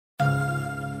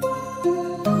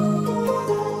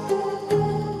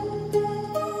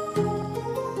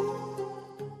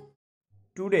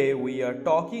we are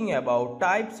talking about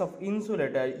types of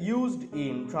insulator used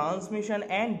in transmission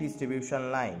and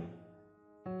distribution line.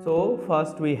 So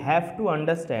first we have to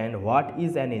understand what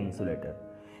is an insulator.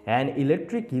 An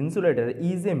electric insulator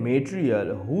is a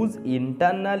material whose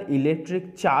internal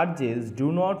electric charges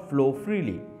do not flow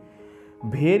freely.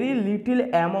 Very little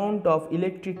amount of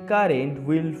electric current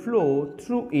will flow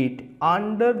through it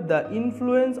under the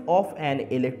influence of an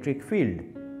electric field.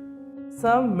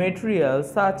 Some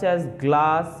materials such as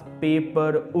glass,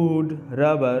 paper, wood,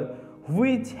 rubber,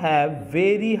 which have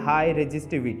very high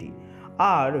resistivity,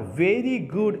 are very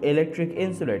good electric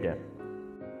insulator.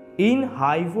 In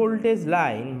high voltage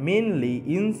line, mainly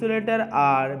insulators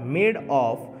are made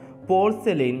of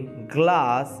porcelain,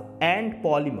 glass and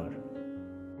polymer.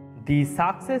 The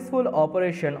successful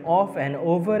operation of an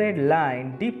overhead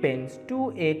line depends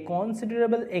to a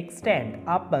considerable extent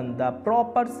upon the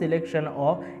proper selection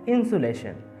of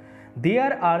insulation.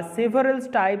 There are several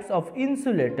types of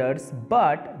insulators,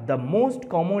 but the most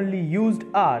commonly used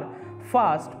are: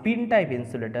 first, pin type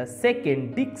insulator;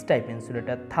 second, disc type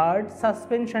insulator; third,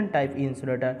 suspension type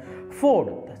insulator;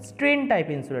 fourth, strain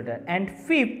type insulator; and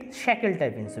fifth, shackle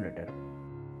type insulator.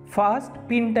 First,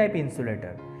 pin type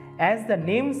insulator. As the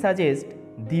name suggests,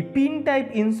 the pin type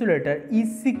insulator is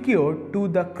secured to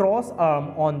the cross arm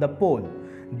on the pole.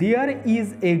 There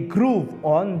is a groove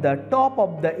on the top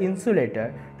of the insulator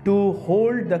to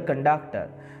hold the conductor.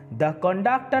 The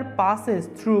conductor passes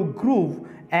through groove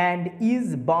and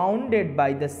is bounded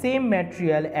by the same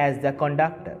material as the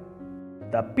conductor.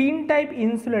 The pin type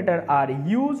insulator are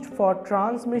used for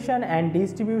transmission and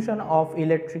distribution of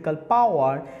electrical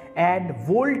power at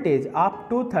voltage up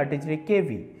to 33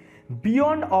 kV.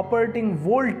 Beyond operating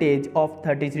voltage of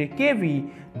 33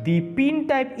 kV, the pin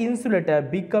type insulator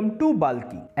become too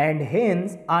bulky and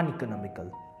hence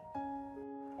uneconomical.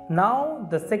 Now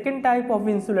the second type of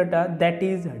insulator, that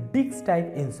is disc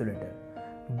type insulator.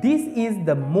 This is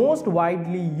the most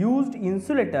widely used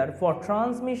insulator for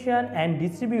transmission and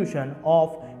distribution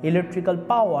of electrical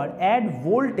power at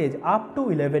voltage up to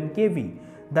 11 kV.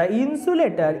 The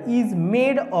insulator is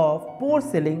made of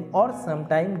porcelain or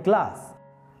sometimes glass.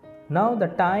 Now the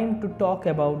time to talk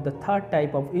about the third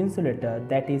type of insulator,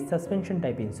 that is suspension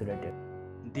type insulator.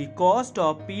 The cost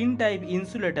of pin type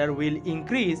insulator will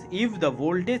increase if the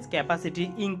voltage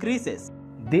capacity increases.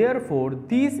 Therefore,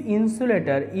 this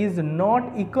insulator is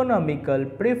not economical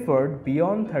preferred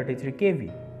beyond 33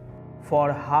 kV.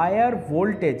 For higher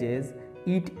voltages,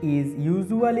 it is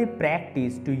usually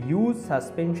practiced to use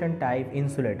suspension type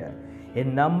insulator. A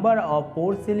number of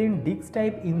porcelain disc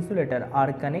type insulators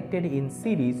are connected in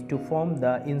series to form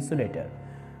the insulator.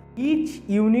 Each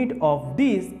unit of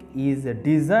disc is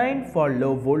designed for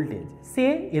low voltage,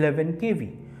 say 11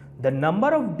 kV. The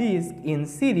number of discs in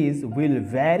series will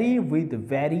vary with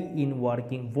in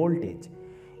working voltage.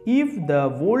 If the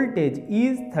voltage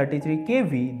is 33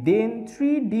 kV, then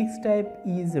 3 disc type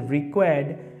is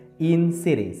required in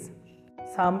series.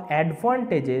 Some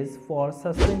advantages for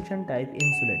suspension type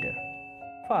insulator.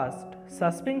 First,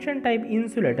 suspension type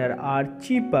insulator are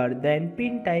cheaper than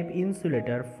pin type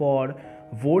insulator for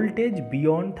voltage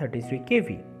beyond 33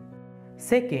 kV.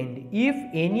 Second, if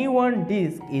any one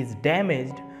disc is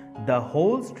damaged, the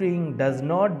whole string does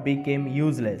not become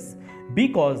useless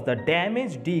because the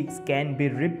damaged disc can be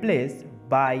replaced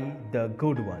by the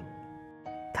good one.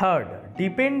 Third,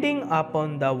 depending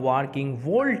upon the working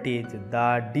voltage,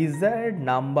 the desired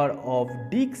number of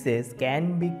discs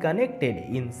can be connected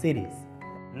in series.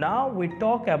 Now we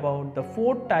talk about the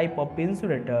fourth type of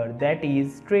insulator, that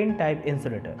is strain type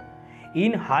insulator.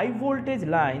 In high voltage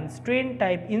lines, strain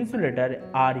type insulator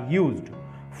are used.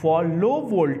 For low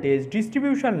voltage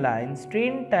distribution lines,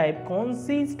 strain type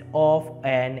consists of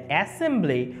an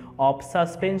assembly of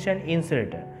suspension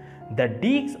insulator. The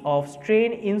discs of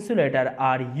strain insulator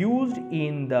are used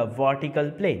in the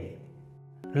vertical plane.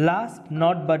 Last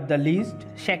not but the least,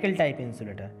 shackle type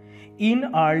insulator.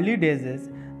 In early days,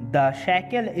 the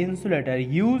shackle insulator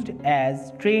used as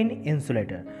strain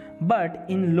insulator, but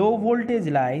in low voltage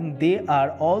line they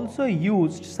are also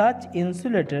used such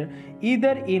insulator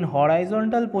either in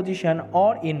horizontal position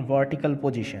or in vertical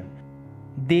position.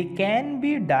 They can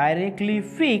be directly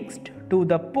fixed to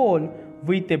the pole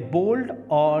with a bolt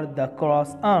or the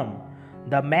cross arm.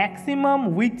 The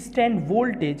maximum withstand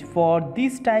voltage for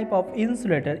this type of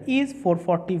insulator is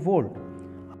 440 volt.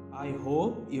 I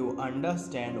hope you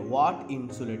understand what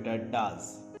insulator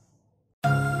does.